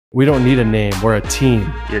We don't need a name. We're a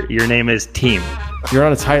team. Your name is Team. You're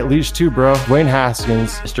on a tight leash too, bro. Wayne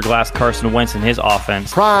Haskins. Mr. Glass, Carson Wentz and his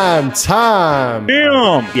offense. Prime time.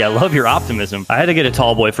 Damn. Yeah, I love your optimism. I had to get a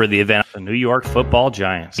tall boy for the event. The New York Football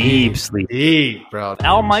Giants. Deep sleep. Deep, bro.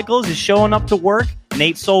 Al Michaels is showing up to work.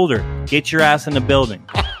 Nate Solder, get your ass in the building.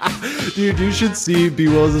 Dude, you should see B.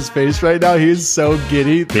 Wills' face right now. He's so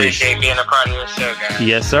giddy. Appreciate being a part of your show, guys.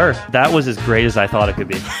 Yes, sir. That was as great as I thought it could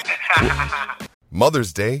be.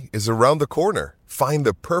 Mother's Day is around the corner. Find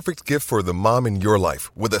the perfect gift for the mom in your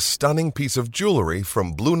life with a stunning piece of jewelry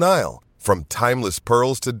from Blue Nile. From timeless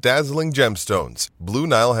pearls to dazzling gemstones, Blue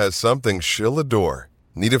Nile has something she'll adore.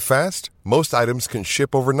 Need it fast? Most items can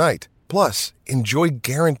ship overnight. Plus, enjoy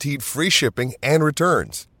guaranteed free shipping and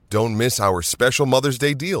returns. Don't miss our special Mother's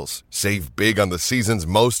Day deals. Save big on the season's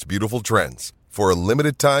most beautiful trends. For a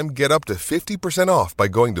limited time, get up to 50% off by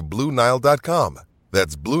going to BlueNile.com.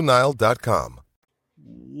 That's BlueNile.com.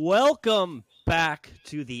 Welcome back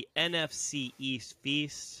to the NFC East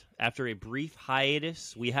Feast. After a brief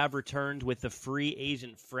hiatus, we have returned with the free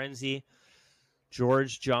agent frenzy.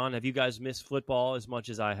 George, John, have you guys missed football as much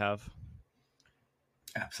as I have?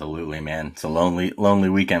 Absolutely, man. It's a lonely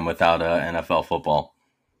weekend without NFL football.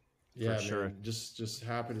 Yeah, for sure. Man, just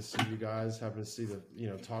happy to see you guys. Happy to see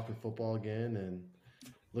talking football again, and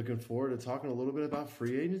looking forward to talking a little bit about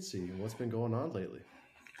free agency and what's been going on lately.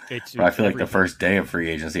 But I feel like the first day of free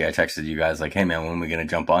agency, I texted you guys like, "Hey, man, when are we going to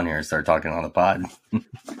jump on here and start talking on the pod?"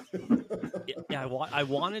 Yeah, I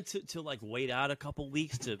wanted to like wait out a couple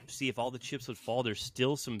weeks to see if all the chips would fall. There's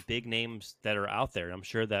still some big names that are out there. I'm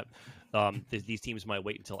sure that these teams might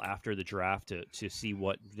wait until after the draft to see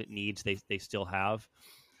what needs they still have.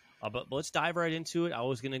 But let's dive right into it. I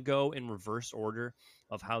was going to go in reverse order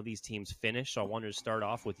of how these teams finish. So I wanted to start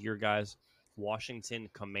off with your guys' Washington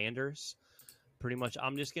Commanders. Pretty much,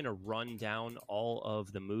 I'm just going to run down all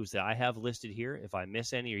of the moves that I have listed here. If I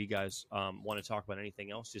miss any or you guys want to talk about anything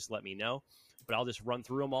else, just let me know. But I'll just run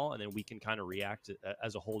through them all, and then we can kind of react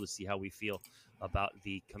as a whole to see how we feel about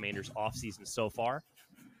the Commanders' offseason so far.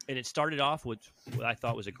 And it started off with what I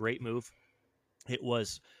thought was a great move. It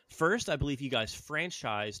was first, I believe you guys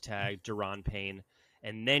franchise tagged Daron Payne,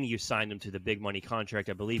 and then you signed him to the big money contract.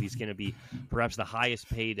 I believe he's going to be perhaps the highest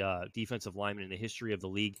paid defensive lineman in the history of the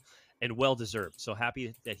league. And well-deserved. So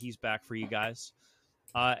happy that he's back for you guys.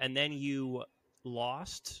 And then you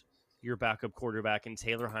lost your backup quarterback in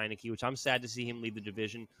Taylor Heineke, which I'm sad to see him leave the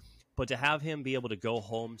division. But to have him be able to go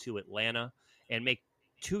home to Atlanta and make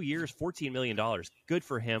 2 years, $14 million, good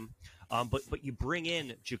for him. But you bring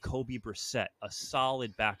in Jacoby Brissett, a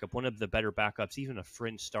solid backup, one of the better backups, even a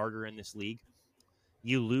fringe starter in this league.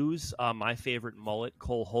 You lose my favorite mullet,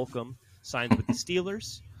 Cole Holcomb, signs with the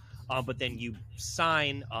Steelers. But then you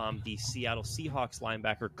sign the Seattle Seahawks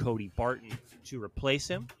linebacker Cody Barton to replace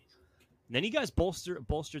him. And then you guys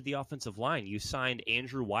bolstered the offensive line. You signed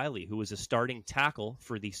Andrew Wiley, who was a starting tackle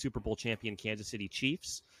for the Super Bowl champion Kansas City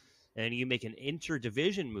Chiefs. And then you make an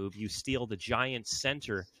interdivision move. You steal the Giants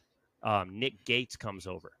center. Nick Gates comes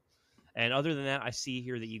over. And other than that, I see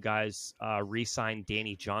here that you guys re-signed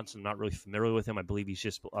Danny Johnson. I'm not really familiar with him. I believe he's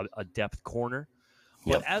just a depth corner.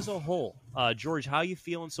 But as a whole, George, how are you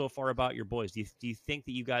feeling so far about your boys? Do you think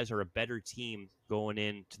that you guys are a better team going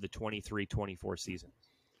into the 23-24 season?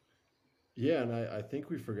 Yeah, and I think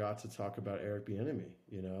we forgot to talk about Eric Bieniemy,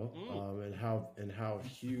 and how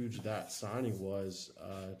huge that signing was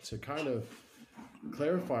to kind of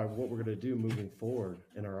clarify what we're going to do moving forward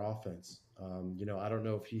in our offense. I don't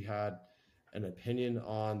know if he had an opinion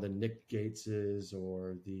on the Nick Gateses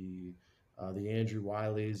or the Andrew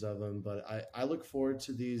Wileys of them, but I look forward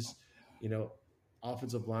to these,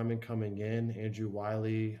 offensive linemen coming in. Andrew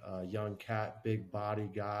Wiley, young cat, big body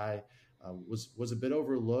guy, was a bit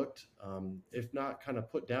overlooked, if not kind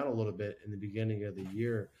of put down a little bit in the beginning of the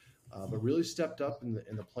year, but really stepped up in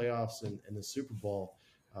the playoffs and the Super Bowl.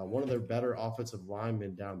 One of their better offensive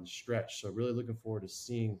linemen down the stretch. So really looking forward to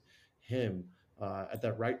seeing him at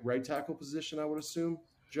that right tackle position, I would assume.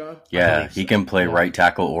 John? Yeah, he can play right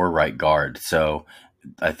tackle or right guard. So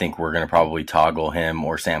I think we're going to probably toggle him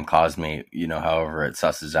or Sam Cosmi, however it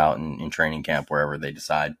susses out in training camp, wherever they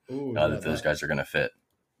decide that those guys are going to fit.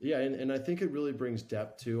 Yeah, and I think it really brings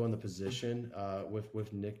depth, too, on the position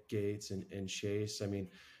with Nick Gates and Chase. I mean,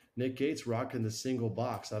 Nick Gates rocking the single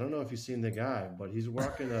box. I don't know if you've seen the guy, but he's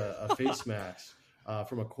rocking a face mask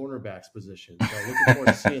from a cornerback's position. So looking forward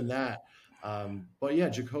to seeing that. But yeah,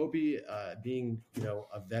 Jacoby being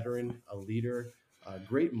a veteran, a leader,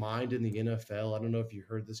 great mind in the NFL. I don't know if you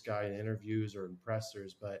heard this guy in interviews or in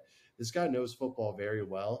pressers, but this guy knows football very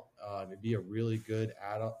well. It'd be a really good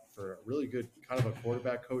add-up for a really good kind of a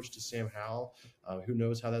quarterback coach to Sam Howell. Who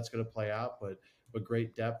knows how that's going to play out, but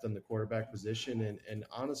great depth in the quarterback position. And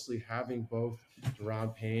honestly, having both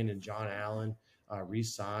Daron Payne and John Allen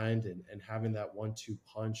re-signed and having that 1-2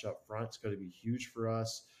 punch up front is going to be huge for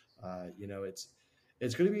us.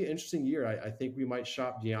 It's going to be an interesting year. I think we might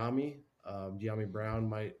shop Dyami. Dyami Brown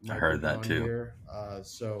might I heard that too. Here. I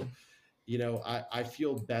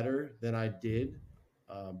feel better than I did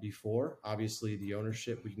before. Obviously, the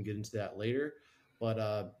ownership, we can get into that later.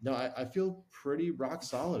 But no, I feel pretty rock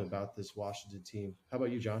solid about this Washington team. How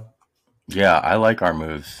about you, John? Yeah, I like our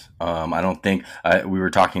moves. I don't think we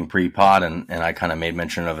were talking pre-pod, and I kind of made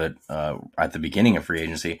mention of it at the beginning of free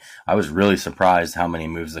agency. I was really surprised how many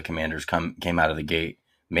moves the Commanders came out of the gate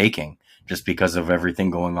making, just because of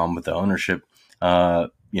everything going on with the ownership,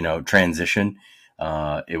 transition.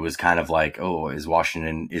 It was kind of like, oh, is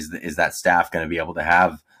Washington, is that staff going to be able to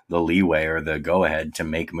have the leeway or the go ahead to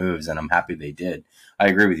make moves? And I'm happy they did. I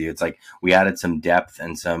agree with you. It's like we added some depth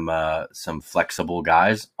and some flexible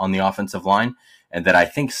guys on the offensive line, and that I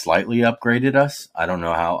think slightly upgraded us. I don't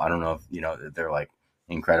know if they're like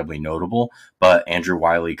incredibly notable, but Andrew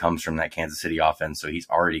Wiley comes from that Kansas City offense, so he's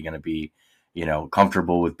already going to be,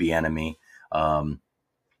 comfortable with Bieniemy.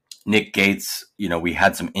 Nick Gates, we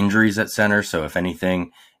had some injuries at center, so if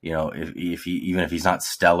anything, if he's not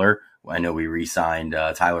stellar, I know we re-signed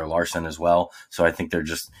Tyler Larson as well. So I think they're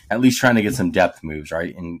just at least trying to get some depth moves,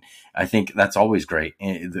 right? And I think that's always great.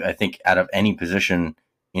 I think out of any position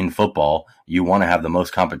in football, you want to have the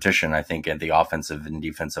most competition, I think, at the offensive and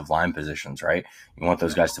defensive line positions, right? You want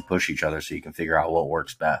those guys to push each other so you can figure out what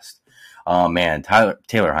works best. Man, Taylor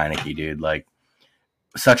Heinicke, dude, like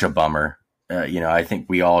such a bummer. I think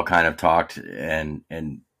we all kind of talked and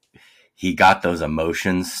he got those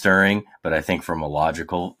emotions stirring, but I think from a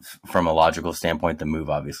logical standpoint, the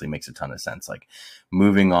move obviously makes a ton of sense. Like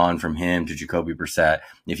moving on from him to Jacoby Brissett,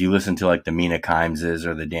 if you listen to like the Mina Kimeses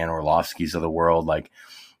or the Dan Orlovskis of the world, like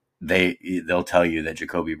they'll tell you that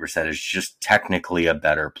Jacoby Brissett is just technically a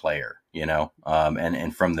better player,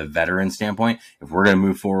 and from the veteran standpoint, if we're going to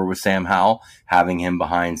move forward with Sam Howell, having him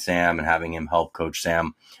behind Sam and having him help coach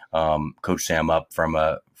Sam up from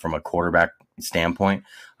a quarterback standpoint,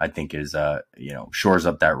 I think is shores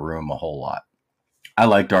up that room a whole lot. I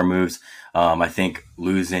liked our moves. I think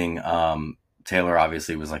losing Taylor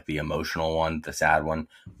obviously was like the emotional one, the sad one.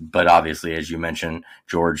 But obviously, as you mentioned,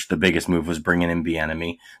 George, the biggest move was bringing in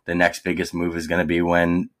Bieniemy. The next biggest move is going to be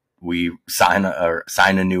when we sign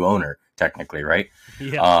a new owner, technically, right?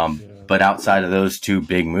 Yeah. But outside of those two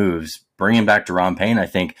big moves, bringing back Daron Payne, I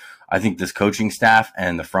think this coaching staff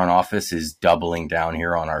and the front office is doubling down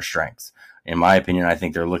here on our strengths. In my opinion, I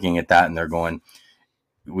think they're looking at that and they're going,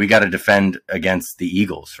 we got to defend against the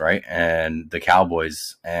Eagles, right? And the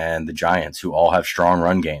Cowboys and the Giants, who all have strong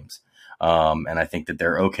run games. And I think that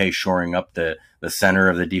they're okay shoring up the center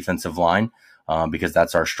of the defensive line because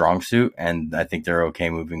that's our strong suit. And I think they're okay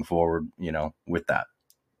moving forward, with that.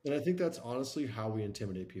 And I think that's honestly how we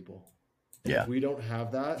intimidate people. Yeah. If we don't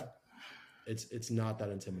have that, it's not that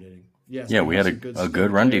intimidating. Yes. Yeah, we had a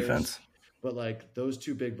good run defense. But like those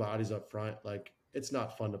two big bodies up front, like it's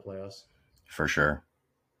not fun to play us. For sure.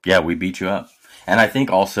 Yeah, we beat you up. And I think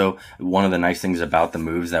also one of the nice things about the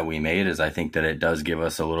moves that we made is I think that it does give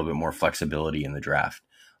us a little bit more flexibility in the draft.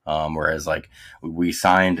 Whereas like we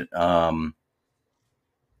signed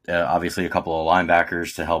obviously a couple of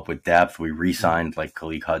linebackers to help with depth. We re-signed like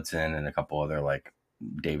Khaleke Hudson and a couple other like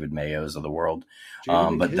David Mayos of the world.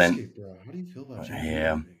 But then, bro. How do you feel about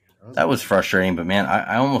that was frustrating, but man,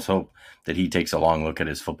 I almost hope that he takes a long look at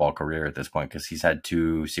his football career at this point because he's had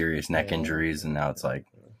 2 serious neck injuries and now it's like,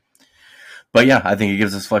 but yeah, I think it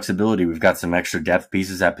gives us flexibility. We've got some extra depth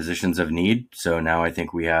pieces at positions of need. So now I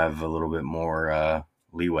think we have a little bit more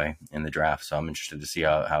leeway in the draft. So I'm interested to see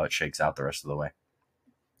how it shakes out the rest of the way.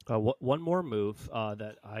 One more move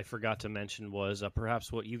that I forgot to mention was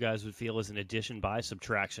perhaps what you guys would feel is an addition by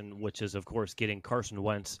subtraction, which is, of course, getting Carson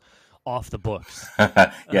Wentz off the books.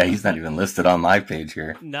 Yeah, he's not even listed on my page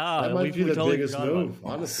here. No, that might be the biggest move,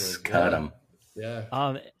 honestly. Cut him.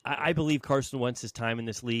 Yeah. I believe Carson Wentz's time in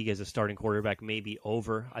this league as a starting quarterback may be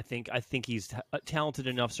over. I think he's talented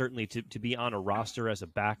enough, certainly, to be on a roster as a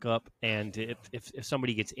backup. And if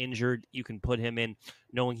somebody gets injured, you can put him in,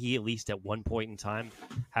 knowing he at least at one point in time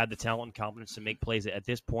had the talent and confidence to make plays. At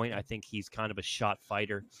this point, I think he's kind of a shot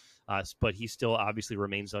fighter, but he still obviously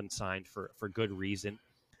remains unsigned for good reason.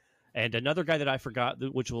 And another guy that I forgot,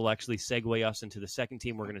 which will actually segue us into the second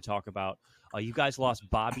team we're going to talk about, you guys lost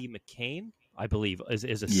Bobby McCain. I believe, is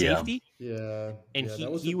a Yeah. safety. Yeah, And yeah, he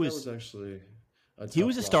that was was actually he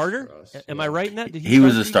was a starter. Am I right in that? Did He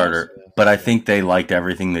was start a for you starter, guys? but I think they liked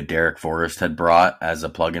everything that Derek Forrest had brought as a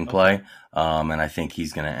plug and play. And I think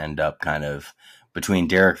he's going to end up kind of between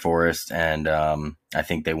Derek Forrest and I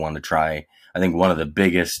think they want to try. I think one of the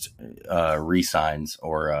biggest re-signs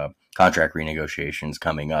or contract renegotiations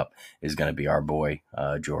coming up is going to be our boy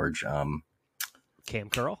George Cam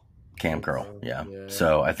Curl. Cam Curl. Yeah.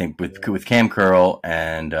 So I think with Cam Curl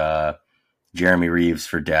and Jeremy Reeves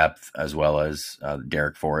for depth, as well as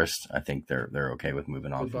Derek Forrest, I think they're okay with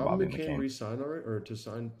moving on from Bobby McCain. Re-sign already, or to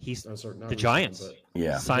sign? He's not the Giants.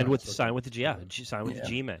 Signed with the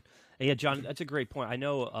G-men. And yeah, John, that's a great point. I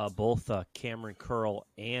know both Cameron Curl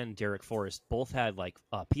and Derek Forrest both had like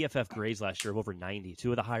PFF grades last year of over 90, two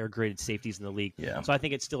of the higher graded safeties in the league. Yeah. So I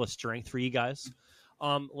think it's still a strength for you guys.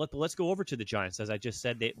 Let's go over to the Giants. As I just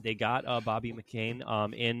said, they got Bobby McCain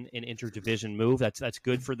in an interdivision move. That's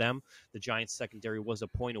good for them. The Giants secondary was a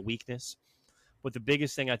point of weakness. But the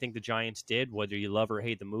biggest thing I think the Giants did, whether you love or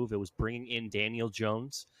hate the move, it was bringing in Daniel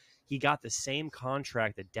Jones. He got the same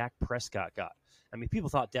contract that Dak Prescott got. I mean, people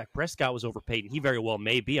thought Dak Prescott was overpaid, and he very well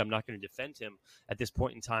may be. I'm not going to defend him at this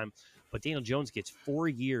point in time. But Daniel Jones gets 4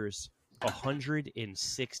 years,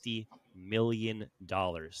 $160 million.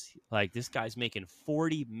 Like, this guy's making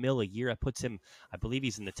 $40 million a year. That puts him, I believe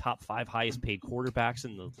he's in the top 5 highest paid quarterbacks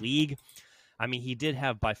in the league. I mean, he did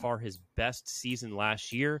have by far his best season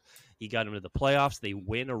last year. He got him to the playoffs. They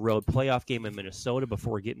win a road playoff game in Minnesota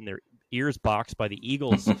before getting their ears boxed by the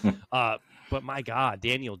Eagles. But my God,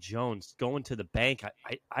 Daniel Jones going to the bank.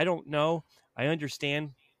 I don't know. I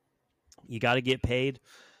understand you got to get paid.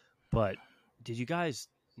 But did you guys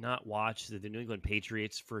not watch the New England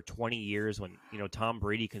Patriots for 20 years when, Tom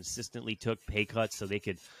Brady consistently took pay cuts so they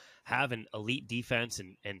could have an elite defense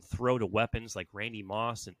and throw to weapons like Randy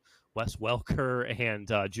Moss and Wes Welker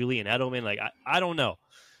and Julian Edelman? Like, I don't know.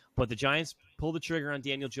 But the Giants pulled the trigger on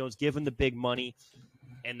Daniel Jones, give him the big money,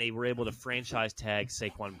 and they were able to franchise tag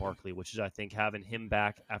Saquon Barkley, which is, I think, having him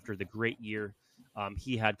back after the great year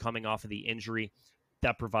he had coming off of the injury.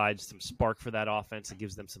 That provides some spark for that offense and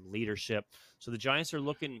gives them some leadership. So the Giants are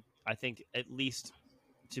looking, I think, at least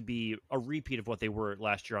to be a repeat of what they were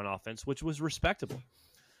last year on offense, which was respectable.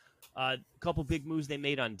 A couple big moves they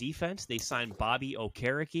made on defense. They signed Bobby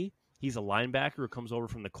Okereke. He's a linebacker who comes over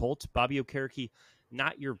from the Colts. Bobby Okereke,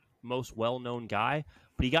 not your most well-known guy,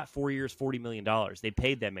 but he got 4 years, $40 million. They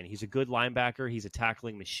paid that man. He's a good linebacker. He's a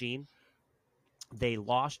tackling machine. They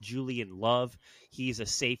lost Julian Love. He's a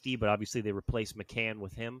safety, but obviously they replaced McCann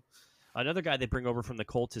with him. Another guy they bring over from the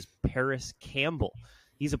Colts is Paris Campbell.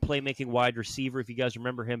 He's a playmaking wide receiver. If you guys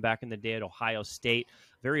remember him back in the day at Ohio State,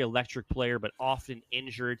 very electric player, but often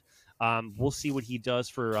injured. We'll see what he does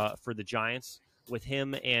for the Giants with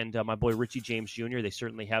him and my boy Richie James Jr. They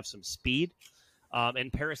certainly have some speed.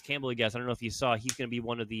 And Paris Campbell, you guys, I don't know if you saw, he's going to be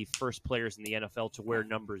one of the first players in the NFL to wear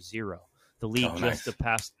number 0. The league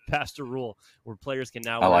passed a rule where players can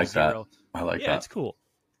now wear 0. I like that. Yeah, it's cool.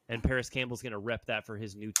 And Paris Campbell's going to rep that for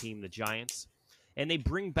his new team, the Giants. And they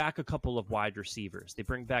bring back a couple of wide receivers. They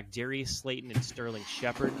bring back Darius Slayton and Sterling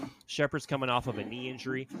Shepard. Shepard's coming off of a knee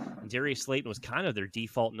injury. And Darius Slayton was kind of their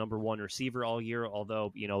default number 1 receiver all year,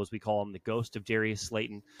 although, as we call him, the ghost of Darius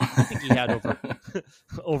Slayton. I think he had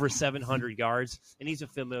over 700 yards, and he's a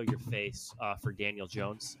familiar face for Daniel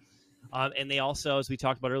Jones. And they also, as we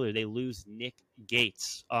talked about earlier, they lose Nick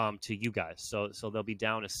Gates to you guys. So they'll be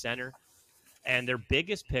down a center. And their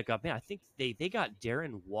biggest pickup, man, I think they got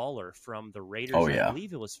Darren Waller from the Raiders. Oh, yeah. I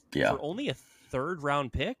believe it was for only a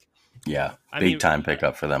 3rd-round pick. Yeah, big time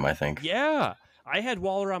pickup for them, I think. Yeah. I had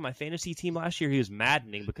Waller on my fantasy team last year. He was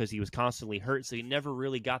maddening because he was constantly hurt, so he never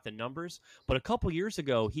really got the numbers. But a couple years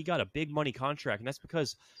ago, he got a big money contract, and that's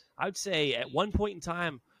because I would say at one point in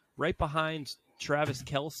time, right behind Travis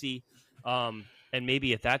Kelce, and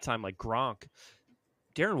maybe at that time like Gronk,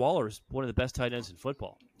 Darren Waller is one of the best tight ends in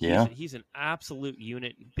football. Yeah. He's an absolute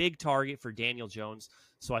unit, big target for Daniel Jones.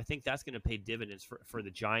 So I think that's going to pay dividends for the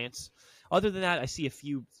Giants. Other than that, I see a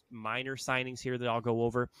few minor signings here that I'll go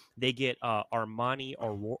over. They get Armani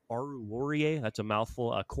Oruwariye, that's a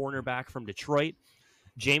mouthful, a cornerback from Detroit.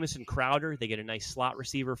 Jamison Crowder, they get a nice slot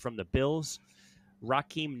receiver from the Bills.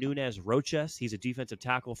 Raheem Nunez-Roches, he's a defensive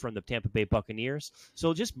tackle from the Tampa Bay Buccaneers.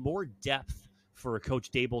 So just more depth for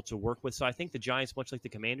Coach Dable to work with. So I think the Giants, much like the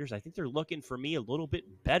Commanders, I think they're looking for me a little bit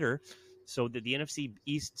better so that the NFC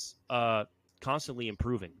East's constantly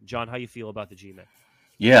improving. John, how you feel about the G-Men?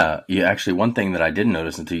 Yeah, actually, one thing that I didn't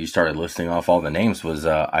notice until you started listing off all the names was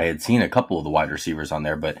I had seen a couple of the wide receivers on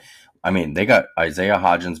there, but I mean, they got Isaiah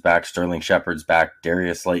Hodgins back, Sterling Shepard's back,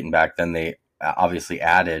 Darius Slayton back. Then they obviously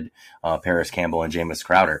added Paris Campbell and Jameis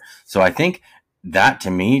Crowder. So I think that to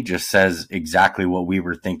me just says exactly what we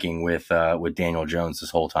were thinking with Daniel Jones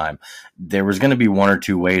this whole time. There was going to be one or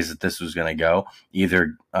two ways that this was going to go.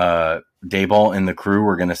 Either Daboll and the crew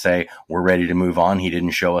were going to say, we're ready to move on. He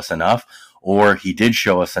didn't show us enough. Or he did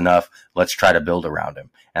show us enough. Let's try to build around him.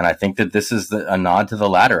 And I think that this is a nod to the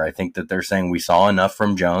latter. I think that they're saying we saw enough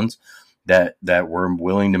from Jones that we're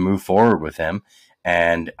willing to move forward with him.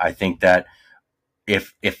 And I think that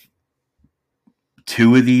if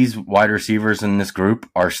two of these wide receivers in this group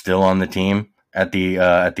are still on the team at the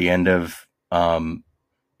end of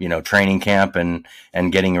training camp and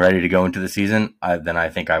getting ready to go into the season, then I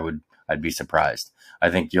think I'd be surprised. I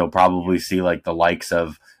think you'll probably see like the likes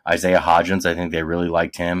of Isaiah Hodgins. I think they really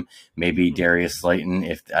liked him. Maybe Darius Slayton.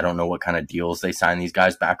 If I don't know what kind of deals they sign these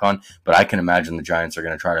guys back on, but I can imagine the Giants are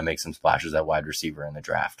going to try to make some splashes at wide receiver in the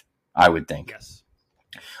draft. I would think. Yes.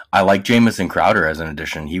 I like Jamison Crowder as an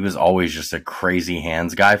addition. He was always just a crazy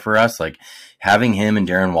hands guy for us. Like having him and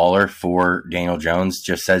Darren Waller for Daniel Jones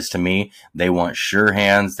just says to me they want sure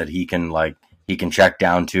hands that he can check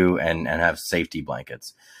down to and have safety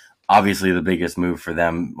blankets. Obviously, the biggest move for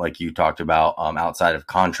them, like you talked about, outside of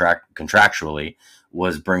contractually,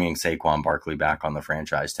 was bringing Saquon Barkley back on the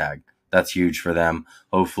franchise tag. That's huge for them.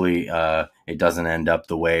 Hopefully, it doesn't end up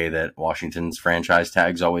the way that Washington's franchise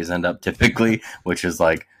tags always end up typically, which is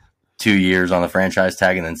like 2 years on the franchise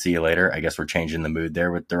tag and then see you later. I guess we're changing the mood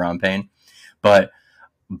there with Daron Payne. But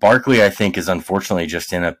Barkley, I think, is unfortunately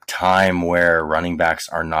just in a time where running backs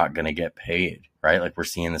are not going to get paid. Right? Like we're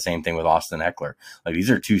seeing the same thing with Austin Eckler. Like these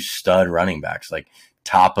are two stud running backs, like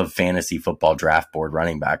top of fantasy football draft board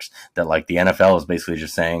running backs that like the NFL is basically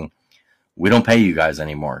just saying, we don't pay you guys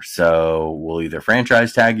anymore. So we'll either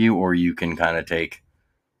franchise tag you or you can kind of take,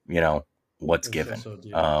 what's given.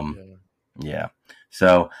 Yeah.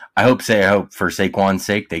 So I hope for Saquon's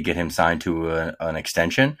sake, they get him signed to an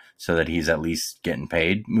extension so that he's at least getting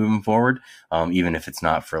paid moving forward. Even if it's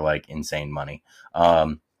not for like insane money.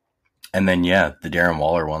 And then, the Darren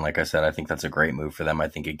Waller one, like I said, I think that's a great move for them. I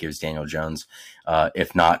think it gives Daniel Jones,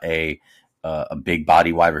 if not a big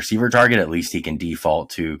body wide receiver target, at least he can default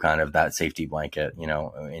to kind of that safety blanket,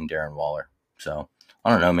 in Darren Waller. So I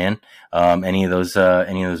don't know, man. Any of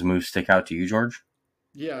those moves stick out to you, George?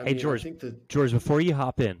 Yeah. George, George, before you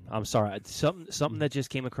hop in, I'm sorry. Something that just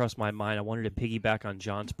came across my mind. I wanted to piggyback on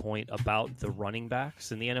John's point about the running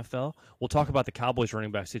backs in the NFL. We'll talk about the Cowboys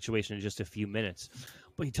running back situation in just a few minutes.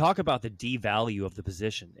 But you talk about the devalue of the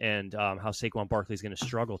position and how Saquon Barkley is going to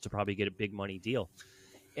struggle to probably get a big money deal.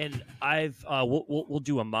 And we'll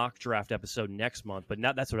do a mock draft episode next month, but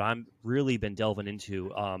now that's what I'm really been delving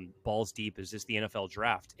into balls deep is this the NFL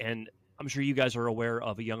draft. And I'm sure you guys are aware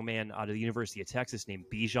of a young man out of the University of Texas named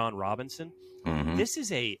Bijan Robinson. Mm-hmm. This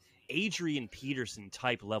is a Adrian Peterson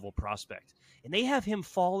type level prospect, and they have him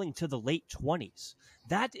falling to the late 20s.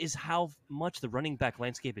 That is how much the running back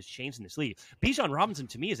landscape has changed in this league. Bijan Robinson,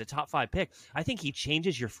 to me, is a top 5 pick. I think he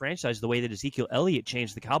changes your franchise the way that Ezekiel Elliott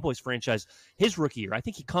changed the Cowboys franchise his rookie year. I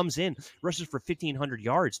think he comes in, rushes for 1,500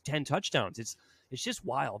 yards, 10 touchdowns. It's just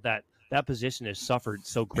wild that position has suffered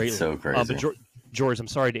so greatly. It's so crazy. But George, I'm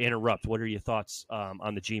sorry to interrupt. What are your thoughts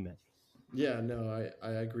on the G-Men? Yeah, no, I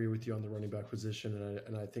agree with you on the running back position,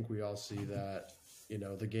 and I think we all see that.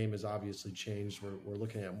 The game has obviously changed. We're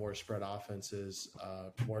looking at more spread offenses,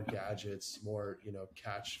 more gadgets, more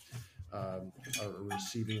catch or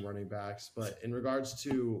receiving running backs. But in regards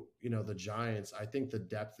to the Giants, I think the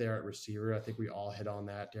depth there at receiver, I think we all hit on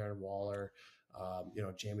that. Darren Waller,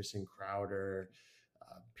 Jamison Crowder.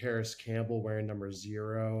 Paris Campbell wearing number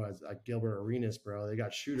 0 as Gilbert Arenas, bro. They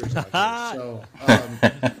got shooters out there. So,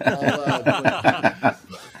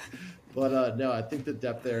 no, I think the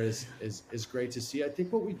depth there is great to see. I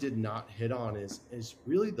think what we did not hit on is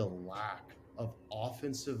really the lack of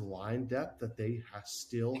offensive line depth that they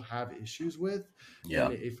still have issues with. Yeah.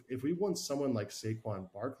 And if we want someone like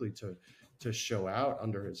Saquon Barkley to show out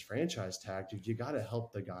under his franchise tag, dude, you got to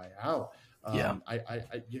help the guy out. I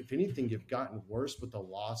if anything, you've gotten worse with the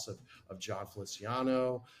loss of John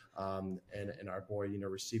Feliciano and our boy,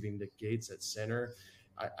 receiving Nick Gates at center.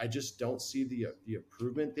 I just don't see the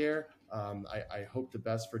improvement there. I hope the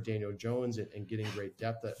best for Daniel Jones and getting great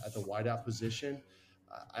depth at the wideout position.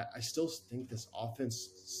 I still think this offense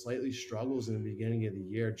slightly struggles in the beginning of the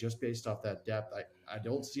year just based off that depth. I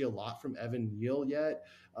don't see a lot from Evan Neal yet.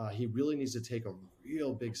 He really needs to take a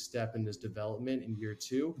real big step in his development in year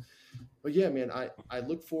 2. But yeah, man, I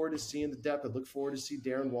look forward to seeing the depth. I look forward to see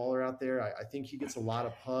Darren Waller out there. I think he gets a lot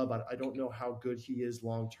of pub. I don't know how good he is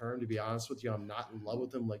long term, to be honest with you. I'm not in love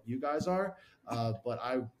with him like you guys are. But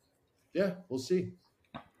we'll see.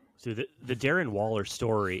 So the Darren Waller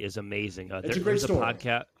story is amazing. It's a great story.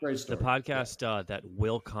 Great story. The podcast that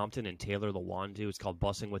Will Compton and Taylor Lewan do, it's called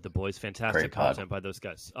Bussing with the Boys. Fantastic content by those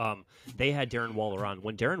guys. They had Darren Waller on.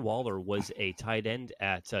 When Darren Waller was a tight end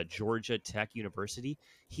at Georgia Tech University,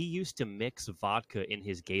 he used to mix vodka in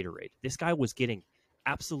his Gatorade. This guy was getting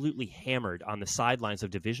absolutely hammered on the sidelines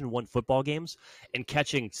of Division I football games and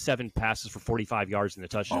catching 7 passes for 45 yards in the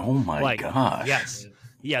touchdown. Oh my gosh. Yes.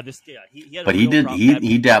 Yeah, he had. But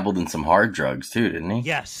he dabbled in some hard drugs too, didn't he?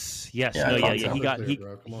 Yes. He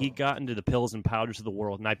got into the pills and powders of the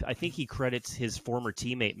world, and I think he credits his former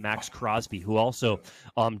teammate Max Crosby, who also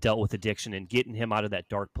dealt with addiction, and getting him out of that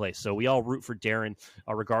dark place. So we all root for Darren,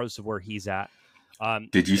 regardless of where he's at.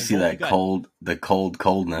 Did you see that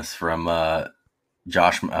coldness from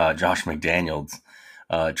Josh McDaniels?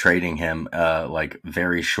 Trading him like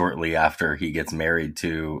very shortly after he gets married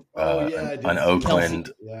to an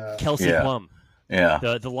Oakland Kelsey Plum. Yeah,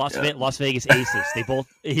 the Las Vegas Aces. They both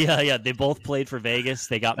they both played for Vegas.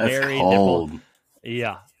 They got married. Cold.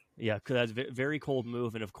 That's a very cold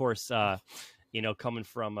move. And of course, coming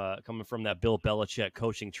from that Bill Belichick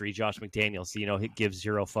coaching tree, Josh McDaniels, he gives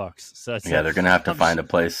zero fucks. So they're gonna have to find a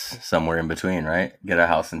place somewhere in between, right? Get a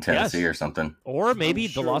house in Tennessee or something, or maybe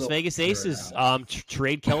the Las Vegas Aces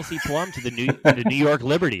trade Kelsey Plum to the New York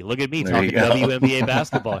Liberty. Look at me talking WNBA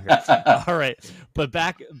basketball here. All right, but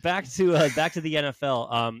back to the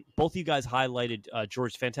NFL. Both of you guys highlighted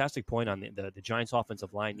George's fantastic point on the Giants'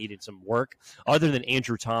 offensive line needed some work. Other than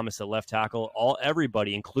Andrew Thomas at left tackle,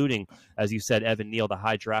 everybody, including, as you said, Evan Neal, the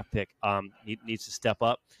high draft pick, needs to step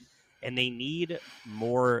up, and they need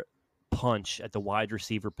more punch at the wide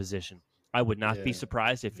receiver position. I would not be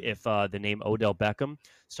surprised if the name Odell Beckham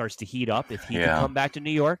starts to heat up, if he can come back to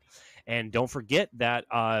New York. And don't forget that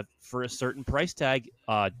for a certain price tag,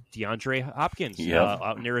 DeAndre Hopkins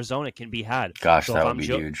out in Arizona can be had. Gosh, so that would be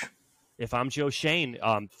huge. If I'm Joe Shane,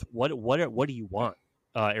 what do you want?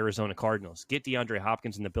 Arizona Cardinals. Get DeAndre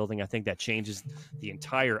Hopkins in the building. I think that changes the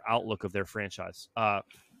entire outlook of their franchise.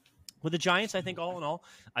 With the Giants, I think all in all,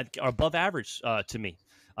 are above average to me.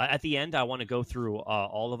 At the end, I want to go through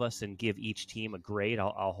all of us and give each team a grade.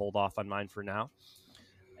 I'll hold off on mine for now.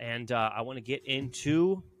 And I want to get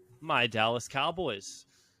into my Dallas Cowboys.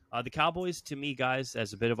 The Cowboys, to me, guys,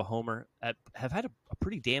 as a bit of a homer, have had a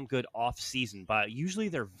pretty damn good off season, but usually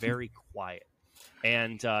they're very quiet.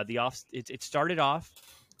 And it started off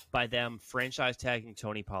by them franchise tagging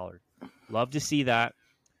Tony Pollard. Love to see that.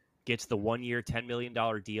 Gets the 1-year, $10 million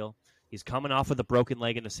deal. He's coming off with a broken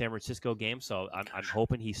leg in the San Francisco game, so I'm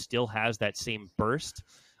hoping he still has that same burst.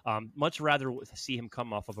 Much rather see him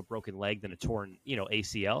come off of a broken leg than a torn,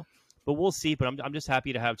 ACL. But we'll see. But I'm just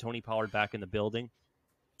happy to have Tony Pollard back in the building.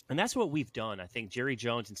 And that's what we've done. I think Jerry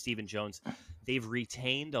Jones and Stephen Jones, they've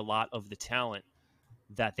retained a lot of the talent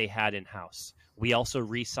that they had in-house. We also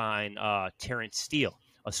re-sign Terrence Steele,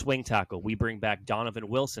 a swing tackle. We bring back Donovan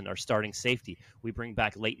Wilson, our starting safety. We bring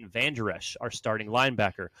back Leighton Vander Esch, our starting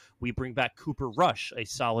linebacker. We bring back Cooper Rush, a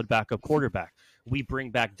solid backup quarterback. We bring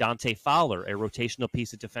back Dante Fowler, a rotational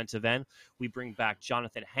piece at defensive end. We bring back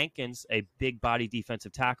Jonathan Hankins, a big body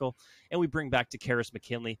defensive tackle. And we bring back DeCaris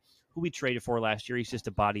McKinley, who we traded for last year. He's just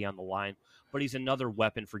a body on the line, but he's another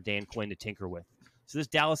weapon for Dan Quinn to tinker with. So this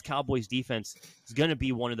Dallas Cowboys defense is going to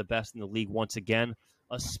be one of the best in the league once again,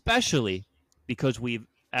 especially because we've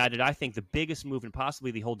added, I think, the biggest move in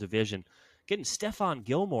possibly the whole division, getting Stephon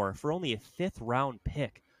Gilmore for only a 5th-round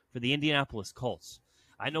pick for the Indianapolis Colts.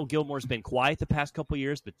 I know Gilmore's been quiet the past couple of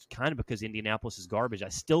years, but kind of because Indianapolis is garbage. I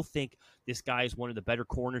still think this guy is one of the better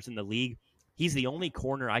corners in the league. He's the only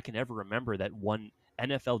corner I can ever remember that won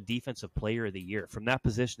NFL Defensive Player of the Year. From that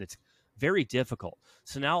position, it's very difficult.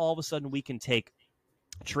 So now all of a sudden we can take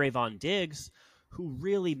Trayvon Diggs, who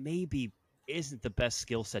really maybe isn't the best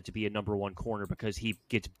skill set to be a number 1 corner because he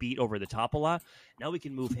gets beat over the top a lot. Now we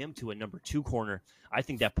can move him to a number 2 corner. I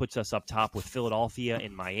think that puts us up top with Philadelphia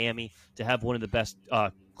and Miami to have one of the best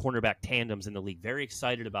cornerback tandems in the league. Very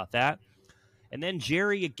excited about that. And then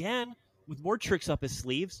Jerry, again, with more tricks up his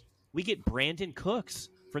sleeves, we get Brandon Cooks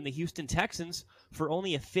from the Houston Texans for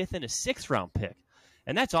only a 5th and a 6th-round pick.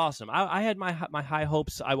 And that's awesome. I had my high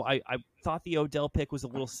hopes. I thought the Odell pick was a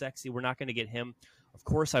little sexy. We're not going to get him. Of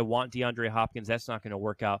course, I want DeAndre Hopkins. That's not going to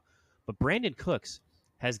work out. But Brandon Cooks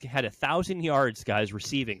has had 1,000 yards, guys,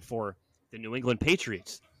 receiving for the New England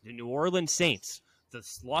Patriots, the New Orleans Saints, the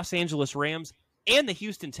Los Angeles Rams, and the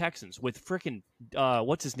Houston Texans with frickin'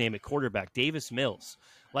 what's his name at quarterback, Davis Mills.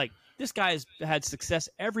 Like, this guy has had success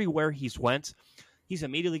everywhere he's went. He's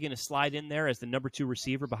immediately going to slide in there as the number 2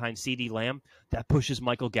 receiver behind CeeDee Lamb. That pushes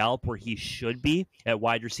Michael Gallup where he should be at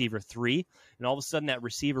wide receiver 3. And all of a sudden, that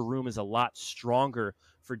receiver room is a lot stronger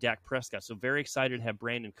for Dak Prescott. So very excited to have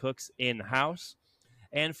Brandon Cooks in-house.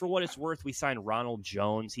 And for what it's worth, we signed Ronald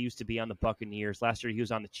Jones. He used to be on the Buccaneers. Last year, he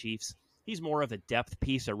was on the Chiefs. He's more of a depth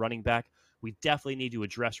piece at running back. We definitely need to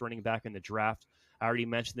address running back in the draft. I already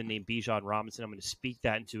mentioned the name Bijan Robinson. I'm going to speak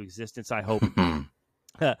that into existence, I hope.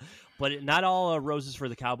 But not all roses for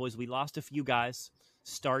the Cowboys. We lost a few guys.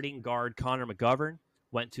 Starting guard Connor McGovern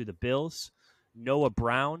went to the Bills. Noah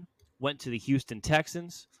Brown went to the Houston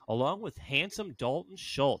Texans, along with handsome Dalton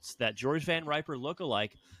Schultz, that George Van Riper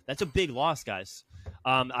lookalike. That's a big loss, guys.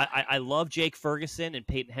 I love Jake Ferguson and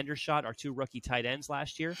Peyton Hendershot, our 2 rookie tight ends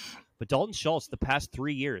last year. But Dalton Schultz, the past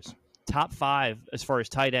 3 years, top 5 as far as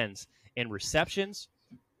tight ends in receptions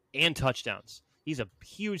and touchdowns. He's a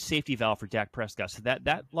huge safety valve for Dak Prescott. So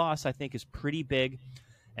that loss, I think, is pretty big.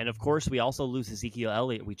 And, of course, we also lose Ezekiel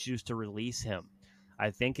Elliott. We choose to release him. I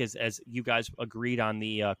think as you guys agreed on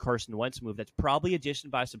the Carson Wentz move, that's probably addition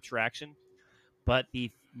by subtraction. But the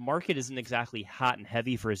market isn't exactly hot and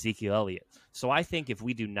heavy for Ezekiel Elliott. So I think if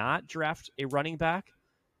we do not draft a running back,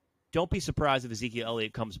 don't be surprised if Ezekiel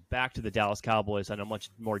Elliott comes back to the Dallas Cowboys on a much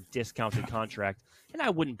more discounted contract, and I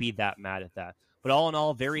wouldn't be that mad at that. But all in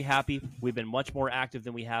all, very happy. We've been much more active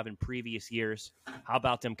than we have in previous years. How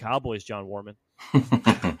about them Cowboys, John Warman?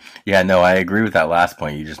 Yeah, no, I agree with that last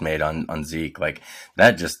point you just made on Zeke. Like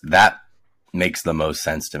that makes the most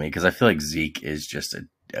sense to me because I feel like Zeke is just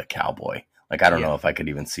a Cowboy. Like I don't know if I could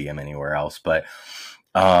even see him anywhere else, but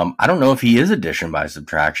I don't know if he is addition by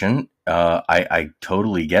subtraction. I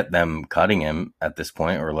totally get them cutting him at this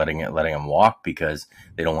point or letting him walk because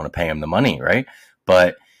they don't want to pay him the money, right?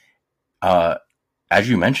 But as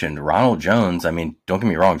you mentioned, Ronald Jones, I mean, don't get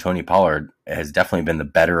me wrong, Tony Pollard has definitely been the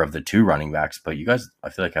better of the 2 running backs, but you guys, I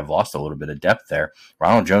feel like, have lost a little bit of depth there.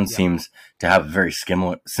 Ronald Jones seems to have a very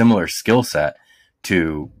similar skill set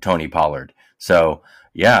to Tony Pollard. So,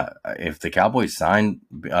 yeah, if the Cowboys sign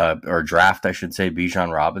or draft, I should say,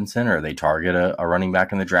 Bijan Robinson, or they target a running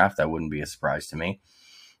back in the draft, that wouldn't be a surprise to me.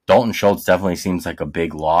 Dalton Schultz definitely seems like a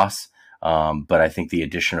big loss, but I think the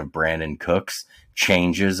addition of Brandon Cooks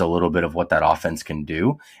changes a little bit of what that offense can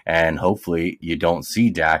do, and hopefully you don't see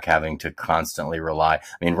Dak having to constantly rely.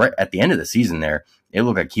 I mean, right at the end of the season there, it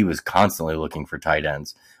looked like he was constantly looking for tight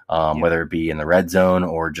ends, whether it be in the red zone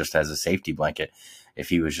or just as a safety blanket if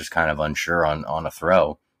he was just kind of unsure on a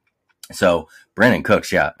throw. So Brandon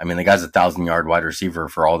Cooks, yeah, I mean, the guy's 1,000-yard wide receiver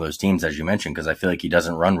for all those teams, as you mentioned, because I feel like he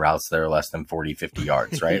doesn't run routes that are less than 40, 50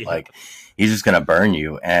 yards, right? Like he's just going to burn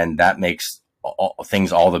you, and that makes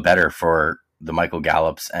things all the better for the Michael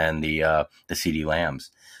Gallups and the CeeDee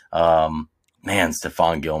Lambs. Man,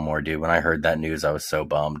 Stephon Gilmore, dude, when I heard that news, I was so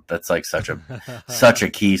bummed. That's like such a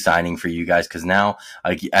key signing for you guys. Cause now,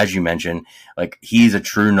 like, as you mentioned, like he's a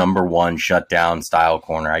true number 1 shutdown style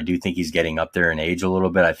corner. I do think he's getting up there in age a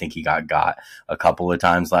little bit. I think he got a couple of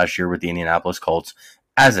times last year with the Indianapolis Colts,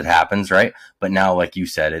 as it happens. Right. But now, like you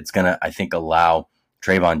said, it's going to, I think, allow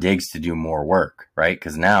Trayvon Diggs to do more work. Right.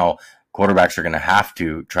 Cause now quarterbacks are going to have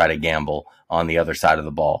to try to gamble on the other side of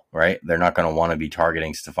the ball, right? They're not going to want to be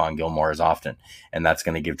targeting Stephon Gilmore as often. And that's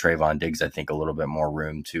going to give Trayvon Diggs, I think, a little bit more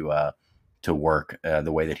room to work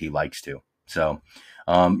the way that he likes to. So,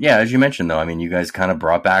 yeah, as you mentioned, though, I mean, you guys kind of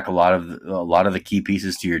brought back a lot of the key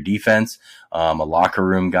pieces to your defense, a locker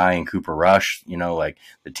room guy in Cooper Rush, you know, like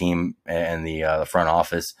the team and the front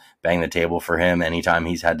office bang the table for him anytime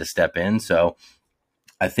he's had to step in. So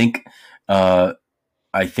I think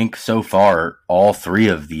so far, all 3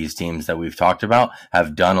 of these teams that we've talked about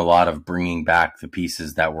have done a lot of bringing back the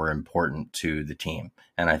pieces that were important to the team.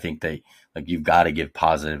 And I think you've got to give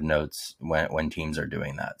positive notes when teams are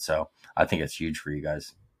doing that. So I think it's huge for you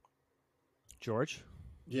guys. George?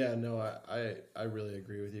 Yeah, no, I really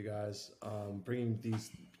agree with you guys. Bringing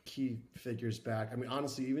these key figures back. I mean,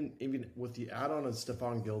 honestly, even with the add-on of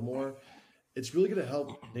Stephon Gilmore, it's really going to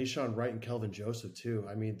help Nahshon Wright and Kelvin Joseph too.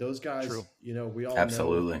 I mean, those guys, True. You know, we all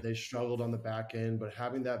Absolutely know they struggled on the back end, but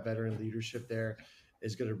having that veteran leadership there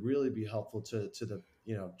is going to really be helpful to the,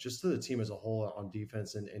 you know, just to the team as a whole on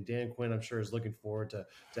defense. And Dan Quinn, I'm sure, is looking forward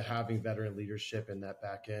to having veteran leadership in that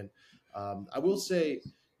back end. I will say,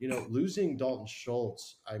 you know, losing Dalton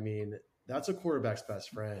Schultz, I mean, that's a quarterback's best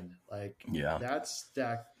friend. Like, that's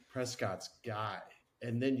Dak Prescott's guy.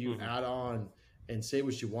 And then you add on and say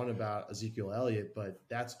what you want about Ezekiel Elliott, but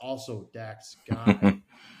that's also Dak's guy.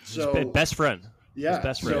 So best friend. Yeah. His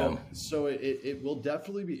best friend. So it will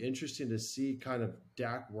definitely be interesting to see kind of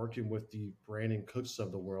Dak working with the Brandon Cooks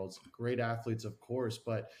of the world. Great athletes, of course,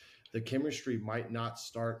 but the chemistry might not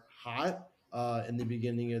start hot. in the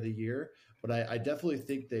beginning of the year, but I definitely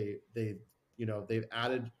think they've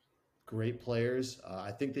added great players.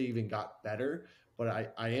 I think they even got better, but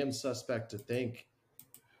I am suspect to think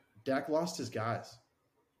Dak lost his guys.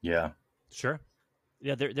 Yeah. Sure.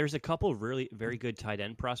 Yeah, there's a couple really very good tight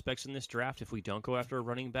end prospects in this draft. If we don't go after a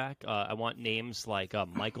running back, I want names like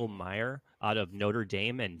Michael Mayer out of Notre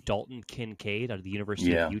Dame and Dalton Kincaid out of the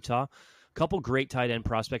University of Utah. Couple great tight end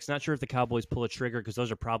prospects. Not sure if the Cowboys pull a trigger because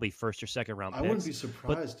those are probably first or second round picks. I wouldn't be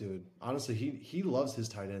surprised, dude. Honestly, he loves his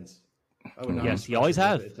tight ends. Yes, he always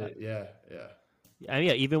has. Yeah. And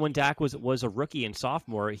yeah, even when Dak was a rookie and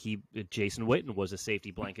sophomore, Jason Witten was a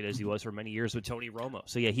safety blanket as he was for many years with Tony Romo.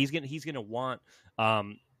 So yeah, he's gonna want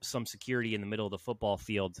some security in the middle of the football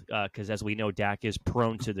field because as we know, Dak is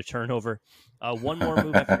prone to the turnover. One more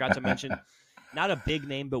move I forgot to mention. Not a big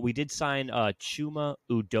name, but we did sign Chuma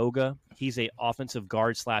Udoga. He's a offensive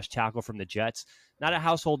guard / tackle from the Jets. Not a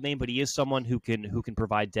household name, but he is someone who can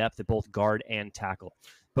provide depth at both guard and tackle.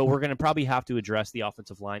 But we're going to probably have to address the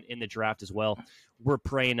offensive line in the draft as well. We're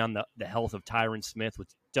preying on the health of Tyron Smith, which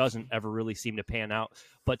doesn't ever really seem to pan out.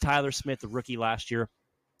 But Tyler Smith, the rookie last year,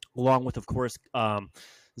 along with, of course,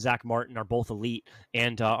 Zach Martin are both elite.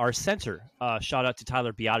 And our center, shout out to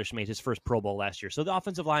Tyler Biadasz, made his first Pro Bowl last year. So the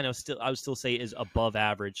offensive line, I would still say is above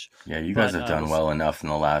average. Yeah, you guys have done well enough in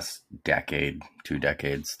the last decade, 2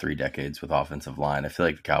 decades, 3 decades with offensive line. I feel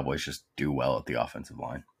like the Cowboys just do well at the offensive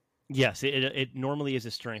line. Yes, it normally is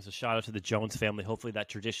a strength. So shout out to the Jones family. Hopefully that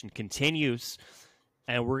tradition continues.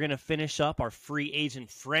 And we're going to finish up our free agent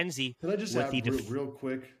frenzy. Can I just add real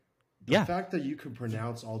quick? The fact that you can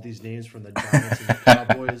pronounce all these names from the Giants and the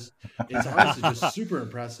Cowboys, it's honestly just super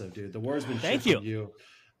impressive, dude. The wordsmanship Thank you. from you.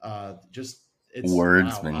 It's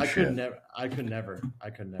wordsmanship. Wow. I could never.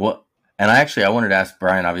 Well, and I wanted to ask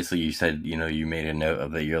Brian, obviously you said, you made a note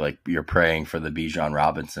of that you're praying for the Bijan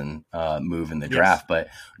Robinson move in the draft, but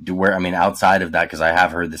outside of that, because I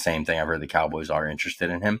have heard the same thing, I've heard the Cowboys are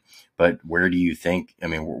interested in him, but where do you think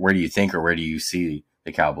or where do you see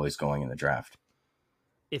the Cowboys going in the draft?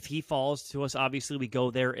 If he falls to us, obviously we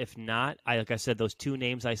go there. If not, like I said, those 2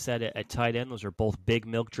 names I said at tight end, those are both big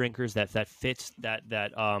milk drinkers that fits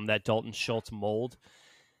that Dalton Schultz mold.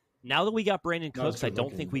 Now that we got Brandon Cooks, I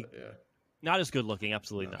don't think we. Not as good looking,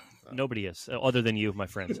 absolutely not. Nobody is, other than you, my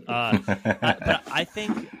friends. But I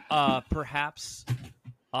think perhaps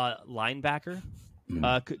linebacker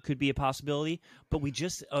could be a possibility. But we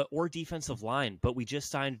just or defensive line. But we just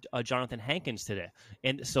signed Jonathan Hankins today,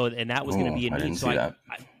 and that was going to be a need. So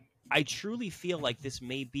I truly feel like this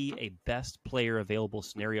may be a best player available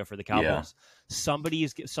scenario for the Cowboys. Yeah.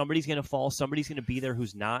 Somebody's going to fall. Somebody's going to be there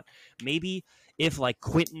who's not. Maybe if like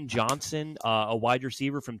Quentin Johnson, a wide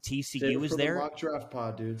receiver from TCU, is there. The mock draft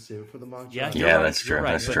pod, dude. Save it for the mock draft. Yeah, that's true.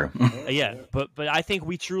 Right. That's true. But I think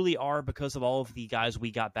we truly are, because of all of the guys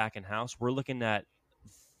we got back in house. We're looking at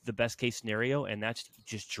the best case scenario, and that's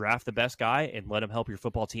just draft the best guy and let him help your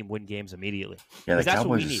football team win games immediately. Yeah, the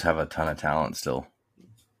Cowboys just have a ton of talent still.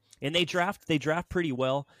 And they draft pretty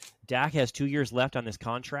well. Dak has 2 years left on this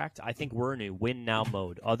contract. I think we're in a win-now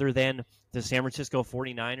mode. Other than the San Francisco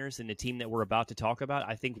 49ers and the team that we're about to talk about,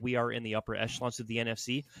 I think we are in the upper echelons of the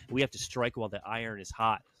NFC. We have to strike while the iron is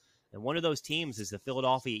hot. And one of those teams is the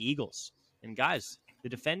Philadelphia Eagles. And guys, the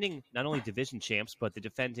defending not only division champs, but the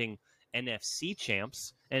defending NFC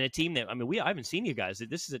champs, and a team that, I haven't seen you guys.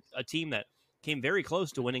 This is a team that came very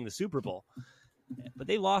close to winning the Super Bowl. But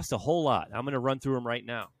they lost a whole lot. I'm going to run through them right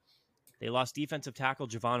now. They lost defensive tackle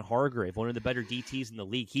Javon Hargrave, one of the better DTs in the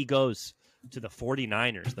league. He goes to the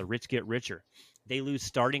 49ers. The rich get richer. They lose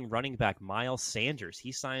starting running back Miles Sanders.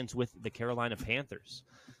 He signs with the Carolina Panthers.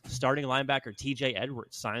 Starting linebacker TJ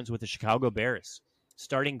Edwards signs with the Chicago Bears.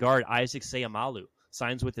 Starting guard Isaac Seumalo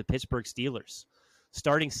signs with the Pittsburgh Steelers.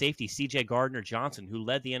 Starting safety CJ Gardner-Johnson, who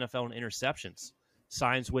led the NFL in interceptions,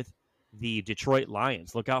 signs with the Detroit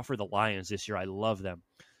Lions. Look out for the Lions this year. I love them.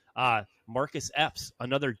 Marcus Epps,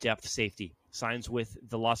 another depth safety, signs with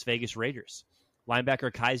the Las Vegas Raiders.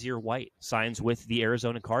 Linebacker Kaiser White signs with the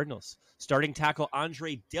Arizona Cardinals. Starting tackle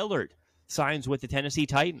Andre Dillard signs with the Tennessee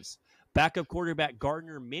Titans. Backup quarterback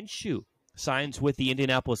Gardner Minshew signs with the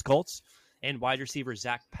Indianapolis Colts. And wide receiver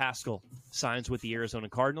Zach Pascal signs with the Arizona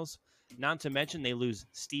Cardinals. Not to mention they lose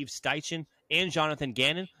Steve Steichen and Jonathan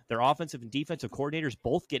Gannon. Their offensive and defensive coordinators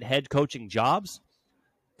both get head coaching jobs.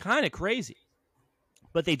 Kind of crazy.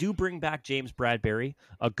 But they do bring back James Bradbury,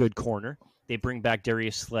 a good corner. They bring back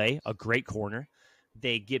Darius Slay, a great corner.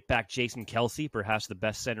 They get back Jason Kelce, perhaps the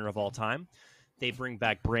best center of all time. They bring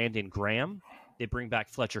back Brandon Graham. They bring back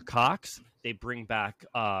Fletcher Cox. They bring back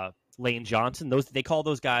Lane Johnson. They call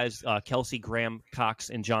those guys Kelsey, Graham, Cox,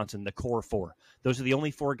 and Johnson, the core four. Those are the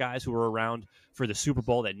only four guys who were around for the Super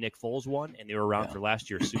Bowl that Nick Foles won, and they were around for last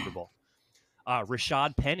year's Super Bowl.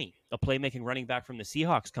 Rashad Penny, a playmaking running back from the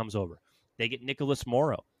Seahawks, comes over. They get Nicholas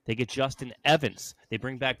Morrow. They get Justin Evans. They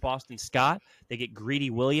bring back Boston Scott. They get Greedy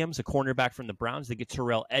Williams, a cornerback from the Browns. They get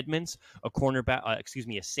Terrell Edmonds, a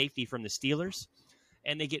safety from the Steelers.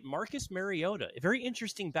 And they get Marcus Mariota, a very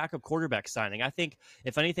interesting backup quarterback signing. I think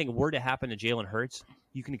if anything were to happen to Jalen Hurts,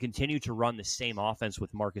 you can continue to run the same offense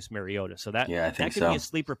with Marcus Mariota. So that could be a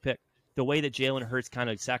sleeper pick. The way that Jalen Hurts kind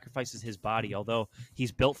of sacrifices his body, although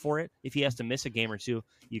he's built for it, if he has to miss a game or two,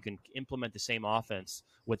 you can implement the same offense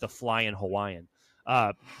with a flying Hawaiian.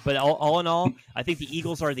 But all in all, I think the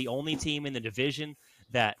Eagles are the only team in the division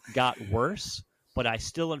that got worse. But I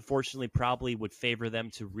still, unfortunately, probably would favor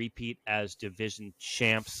them to repeat as division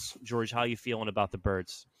champs. George, how are you feeling about the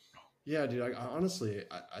Birds? Yeah, dude. I honestly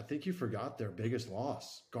think you forgot their biggest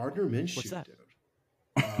loss, Gardner Minshew. What's that? Dude.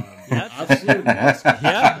 Absolute mustache.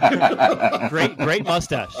 Yeah, great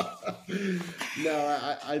mustache.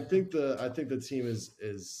 No, I think the team is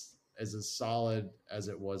as solid as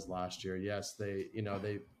it was last year. Yes, they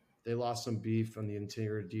lost some beef on the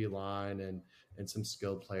interior D line and some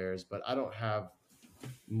skilled players, but I don't have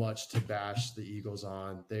much to bash the Eagles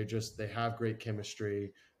on. They have great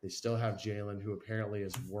chemistry. They still have Jalen, who apparently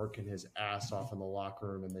is working his ass off in the locker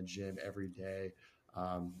room and the gym every day.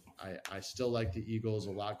 I still like the Eagles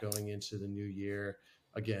a lot going into the new year.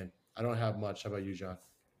 Again, I don't have much. How about you, John?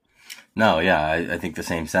 No, yeah, I think the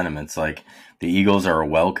same sentiments. Like, the Eagles are a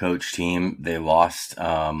well-coached team. They lost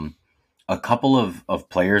a couple of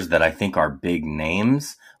players that I think are big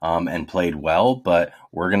names and played well, but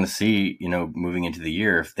we're going to see, moving into the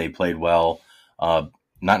year, if they played well, not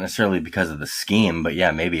necessarily because of the scheme, but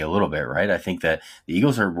yeah, maybe a little bit, right? I think that the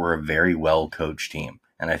Eagles were a very well-coached team.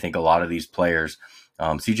 And I think a lot of these players,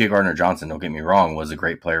 C.J. Gardner-Johnson, don't get me wrong, was a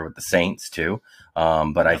great player with the Saints too.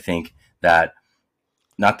 But I think that,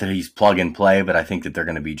 not that he's plug and play, but I think that they're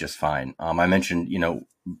going to be just fine. I mentioned,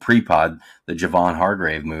 pre-pod, the Javon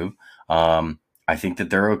Hargrave move. I think that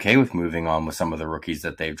they're okay with moving on with some of the rookies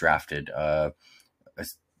that they've drafted.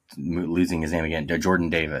 Losing his name again, Jordan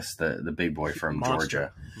Davis, the big boy from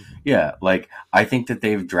Georgia. Yeah, I think that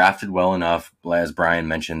they've drafted well enough. As Brian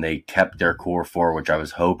mentioned, they kept their core four, which I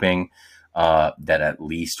was hoping that at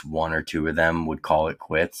least one or two of them would call it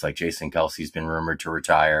quits. Like Jason Kelsey's been rumored to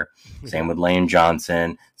retire. Same with Lane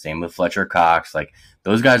Johnson. Same with Fletcher Cox.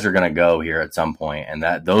 Those guys are going to go here at some point, and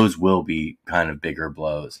those will be kind of bigger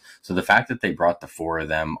blows. So the fact that they brought the four of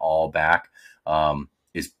them all back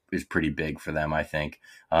is pretty big for them, I think.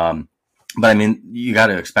 But I mean, you got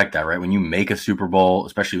to expect that, right? When you make a Super Bowl,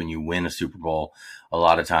 especially when you win a Super Bowl, a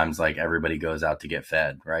lot of times, everybody goes out to get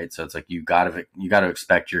fed, right? So it's you got to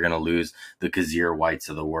expect you're going to lose the Kazir Whites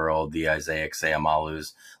of the world, the Isaiah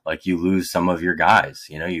Seamalus. You lose some of your guys,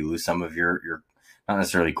 you lose some of your not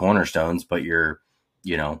necessarily cornerstones, but your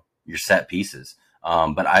set pieces.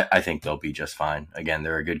 But I think they'll be just fine. Again,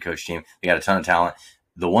 they're a good coach team. They got a ton of talent.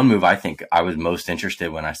 The one move I think I was most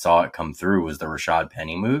interested when I saw it come through was the Rashad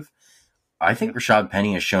Penny move. I think Rashad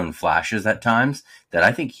Penny has shown flashes at times that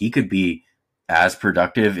I think he could be as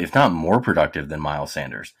productive, if not more productive, than Miles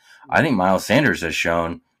Sanders. I think Miles Sanders has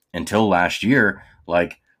shown until last year,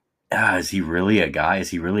 is he really a guy? Is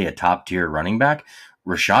he really a top tier running back?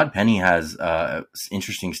 Rashad Penny has an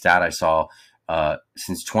interesting stat I saw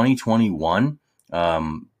since 2021.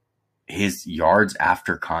 His yards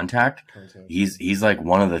after contact, he's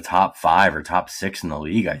one of the top 5 or top 6 in the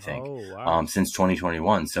league, I think, since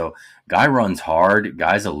 2021. So guy runs hard,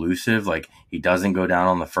 guy's elusive. He doesn't go down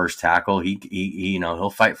on the first tackle. He'll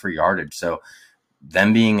fight for yardage. So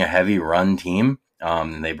them being a heavy run team,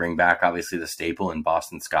 and they bring back obviously the staple in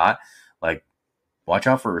Boston Scott. Watch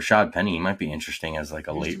out for Rashad Penny. He might be interesting as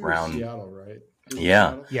a late round. Seattle, right?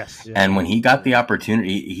 Yeah. Yes. Yeah. And when he got the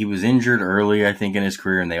opportunity, he was injured early, I think, in his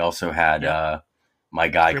career. And they also had my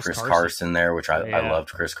guy, Chris Carson there, which I loved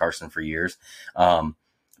Chris Carson for years.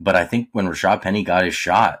 But I think when Rashad Penny got his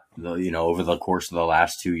shot, over the course of the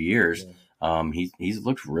last 2 years, he's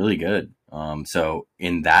looked really good. So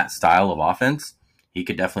in that style of offense, he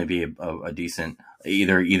could definitely be a decent,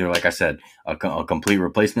 either like I said, a complete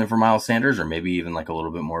replacement for Miles Sanders, or maybe even a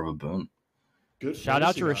little bit more of a boon. Good. Shout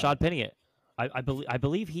out to Rashad Penny. I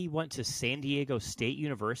believe he went to San Diego State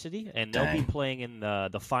University, and they'll be playing in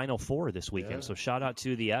the Final Four this weekend. Yeah. So shout out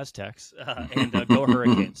to the Aztecs and go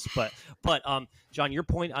Hurricanes. But John, your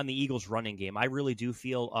point on the Eagles' running game, I really do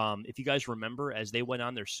feel, if you guys remember, as they went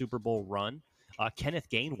on their Super Bowl run, Kenneth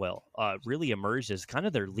Gainwell really emerged as kind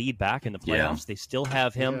of their lead back in the playoffs. Yeah. They still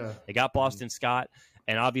have him. Yeah. They got Boston Scott.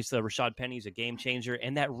 And obviously, Rashad Penny is a game changer.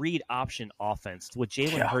 And that read option offense with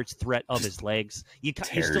Jalen Hurts' threat of his legs, you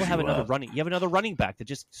still have another running back that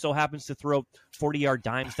just so happens to throw 40-yard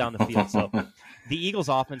dimes down the field. So the Eagles'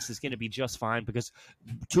 offense is going to be just fine because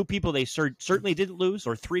two people they certainly didn't lose,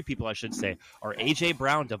 or three people I should say, are A.J.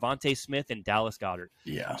 Brown, Devontae Smith, and Dallas Goedert.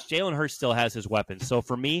 Yeah, Jalen Hurts still has his weapons. So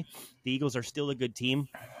for me, the Eagles are still a good team.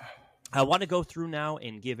 I want to go through now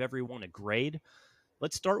and give everyone a grade.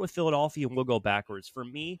 Let's start with Philadelphia, and we'll go backwards. For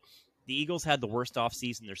me, the Eagles had the worst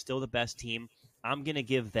offseason. They're still the best team. I'm going to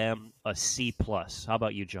give them a C+. How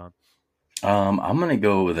about you, John? I'm going to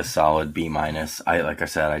go with a solid B-. Like I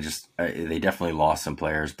said, they definitely lost some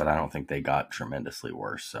players, but I don't think they got tremendously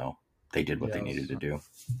worse. So they did what they needed to do.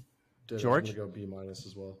 George? I'm going to go B-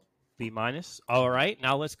 as well. B-. All right.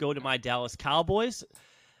 Now let's go to my Dallas Cowboys.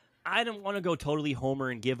 I don't want to go totally homer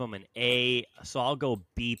and give them an A, so I'll go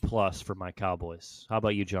B+ for my Cowboys. How about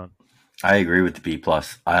you, John? I agree with the B+.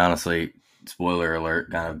 I honestly, spoiler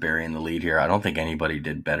alert, kind of burying the lead here. I don't think anybody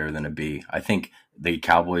did better than a B. I think the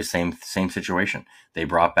Cowboys, same situation. They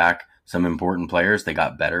brought back some important players. They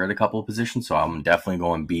got better at a couple of positions, so I'm definitely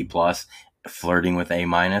going B+, flirting with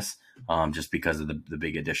A-, just because of the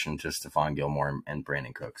big addition to Stephon Gilmore and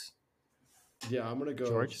Brandon Cooks. Yeah, I'm going to go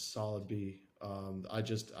George? solid B. I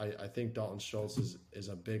think Dalton Schultz is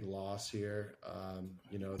a big loss here.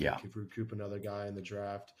 They could recoup another guy in the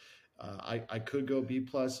draft. I could go B+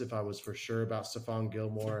 if I was for sure about Stephon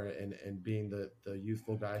Gilmore and being the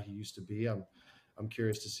youthful guy he used to be. I'm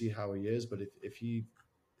curious to see how he is, but if he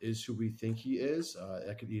is who we think he is,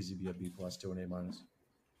 that could easily be a B+ to an A-.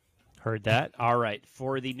 Heard that. All right.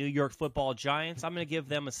 For the New York Football Giants, I'm going to give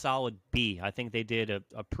them a solid B. I think they did a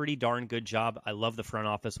pretty darn good job. I love the front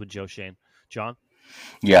office with Joe Schoen. John?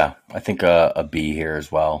 Yeah, I think a B here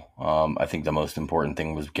as well. I think the most important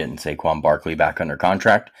thing was getting Saquon Barkley back under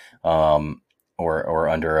contract, or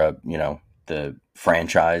under the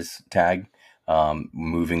franchise tag,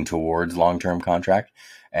 moving towards long-term contract,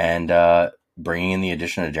 and bringing in the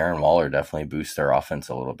addition of Darren Waller definitely boosts their offense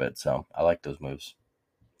a little bit. So I like those moves.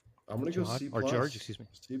 I'm going to go C+. Or George, excuse me.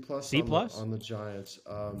 C+ on the Giants,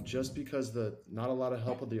 just because not a lot of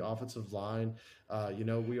help with the offensive line.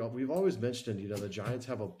 We've always mentioned, the Giants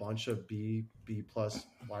have a bunch of B+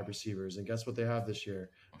 wide receivers, and guess what they have this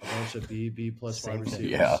year? A bunch of B+ wide receivers.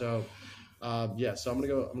 Yeah. So, so I'm going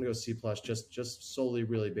to go C+, just solely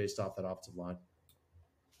really based off that offensive line.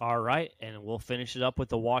 All right, and we'll finish it up with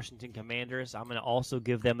the Washington Commanders. I'm going to also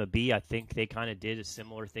give them a B. I think they kind of did a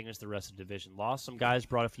similar thing as the rest of the division. Lost some guys,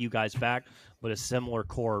 brought a few guys back, but a similar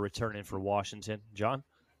core returning for Washington. John?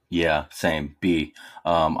 Yeah, same, B.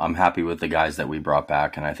 I'm happy with the guys that we brought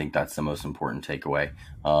back, and I think that's the most important takeaway.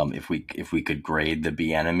 If we could grade the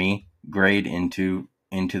B-enemy grade into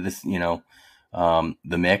this, the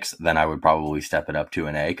mix, then I would probably step it up to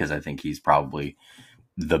an A, because I think he's probably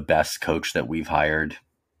the best coach that we've hired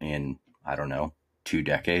in, I don't know, 2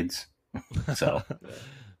 decades. So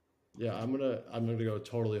yeah, I'm gonna go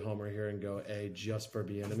totally homer here and go A just for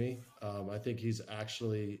B-enemy. I think he's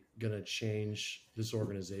actually gonna change this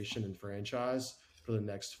organization and franchise for the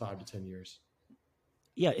next 5 to 10 years.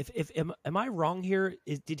 Yeah, am I wrong here?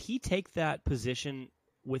 Did he take that position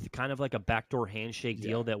with kind of like a backdoor handshake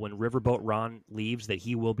deal that when Riverboat Ron leaves, that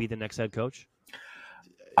he will be the next head coach?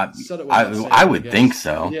 I would think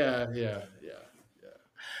so. Yeah.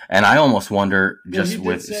 And I almost wonder,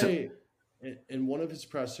 in one of his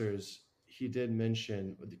pressers, he did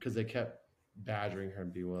mention, because they kept badgering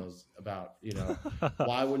him, B. Wills, about,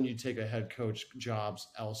 why wouldn't you take a head coach jobs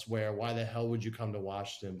elsewhere? Why the hell would you come to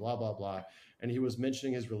Washington? Blah, blah, blah. And he was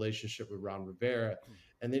mentioning his relationship with Ron Rivera.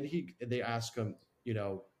 And then they asked him,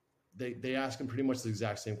 they asked him pretty much the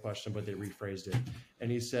exact same question, but they rephrased it.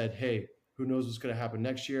 And he said, hey, who knows what's going to happen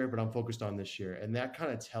next year, but I'm focused on this year. And that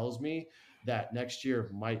kind of tells me that next year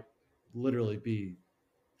might literally be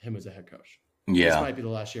him as a head coach. Yeah. This might be the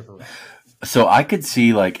last year for Ron. So I could see,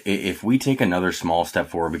 if we take another small step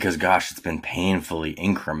forward, because gosh, it's been painfully,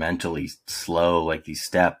 incrementally slow, these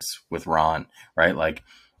steps with Ron, right?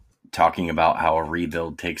 Talking about how a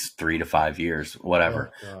rebuild takes 3 to 5 years,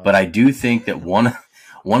 whatever. Oh, but I do think that one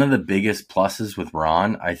of the biggest pluses with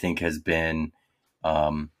Ron, I think, has been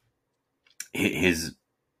his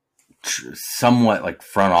somewhat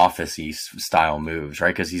front office-y style moves,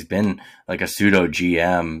 right? Because he's been a pseudo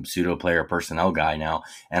GM, pseudo player personnel guy now,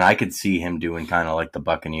 and I could see him doing kind of like the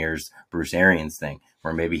Buccaneers Bruce Arians thing,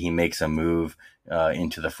 where maybe he makes a move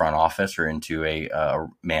into the front office or into a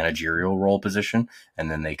managerial role position, and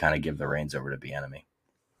then they kind of give the reins over to B-enemy.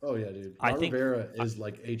 Oh yeah, dude. Ron Rivera is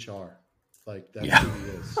like HR, that's who he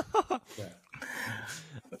is. Yeah.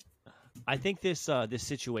 I think this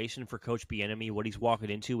situation for Coach Bieniemy, what he's walking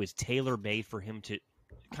into, is tailor-made for him to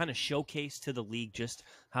kind of showcase to the league just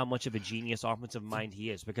how much of a genius offensive mind he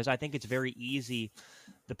is. Because I think it's very easy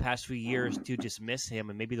the past few years to dismiss him,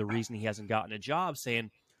 and maybe the reason he hasn't gotten a job,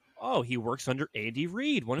 saying, "Oh, he works under Andy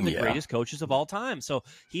Reid, one of the greatest coaches of all time." So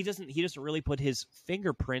he doesn't really put his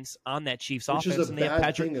fingerprints on that Chiefs offense. Which is a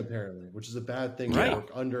bad thing, apparently. Which is a bad thing to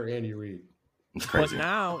work under Andy Reid. It's crazy. But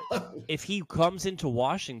now, if he comes into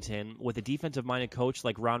Washington with a defensive-minded coach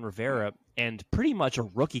like Ron Rivera and pretty much a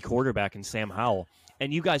rookie quarterback in Sam Howell,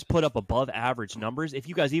 and you guys put up above-average numbers, if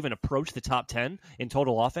you guys even approach the top 10 in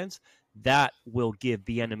total offense, that will give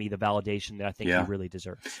Bieniemy the validation that I think he really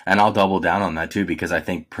deserves. And I'll double down on that too, because I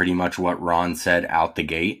think pretty much what Ron said out the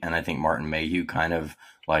gate, and I think Martin Mayhew kind of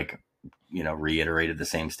reiterated the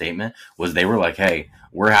same statement, was they were like, "Hey,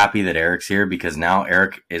 we're happy that Eric's here because now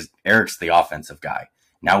Eric's the offensive guy.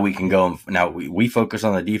 Now we can go. Now we focus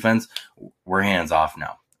on the defense. We're hands off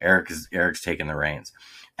now. Eric's taking the reins."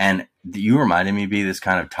 And you reminded me, B, this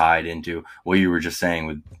kind of tied into what you were just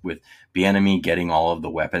saying with Bieniemy getting all of the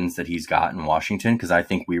weapons that he's got in Washington, because I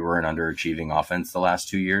think we were an underachieving offense the last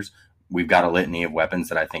 2 years. We've got a litany of weapons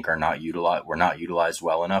that I think are not utilized. We're not utilized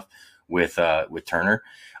well enough with Turner.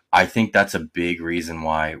 I think that's a big reason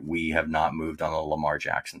why we have not moved on the Lamar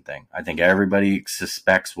Jackson thing. I think everybody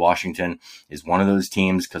suspects Washington is one of those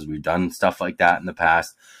teams because we've done stuff like that in the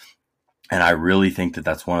past. And I really think that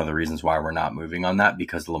that's one of the reasons why we're not moving on that,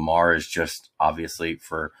 because Lamar is just, obviously,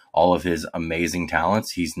 for all of his amazing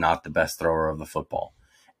talents, he's not the best thrower of the football.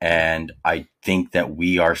 And I think that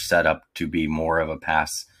we are set up to be more of a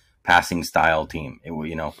passing style team.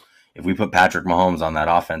 If we put Patrick Mahomes on that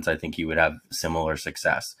offense, I think he would have similar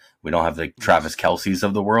success. We don't have the Travis Kelce's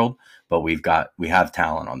of the world, but we have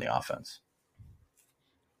talent on the offense.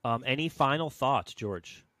 Any final thoughts,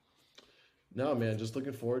 George? No, man. Just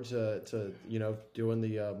looking forward to doing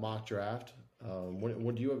the mock draft.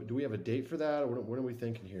 When do we have a date for that? Or what are we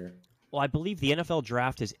thinking here? Well, I believe the NFL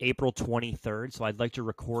draft is April 23rd, so I'd like to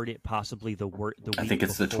record it possibly the week. I think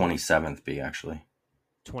it's before. The 27th, B, actually.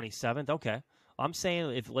 27th, okay. I'm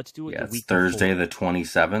saying let's do it the week it's Thursday before. The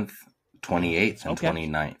 27th, 28th, and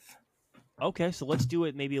 29th. Okay, so let's do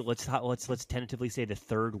it. Maybe let's tentatively say the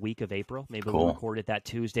third week of April. Maybe we'll record it that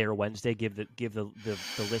Tuesday or Wednesday. Give the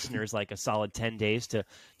listeners like a solid 10 days to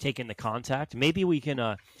take in the contact. Maybe we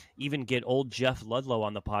can even get old Jeff Ludlow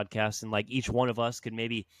on the podcast, and like each one of us could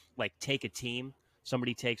maybe like take a team.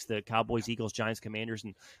 Somebody takes the Cowboys, Eagles, Giants, Commanders,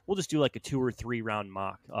 and we'll just do like a 2 or 3 round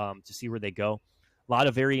mock to see where they go. A lot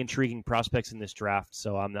of very intriguing prospects in this draft,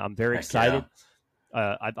 so I'm very excited.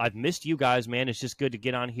 Yeah. I've missed you guys, man. It's just good to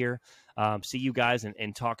get on here, see you guys,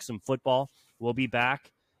 and talk some football. We'll be back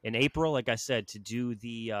in April, like I said, to do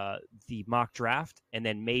the mock draft, and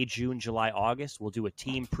then May, June, July, August, we'll do a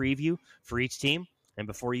team preview for each team, and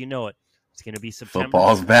before you know it, it's going to be September.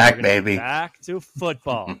 Football's back, baby. Back to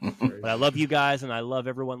football. But I love you guys, and I love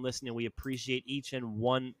everyone listening. We appreciate each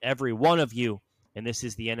and every one of you, and this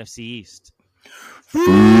is the NFC East.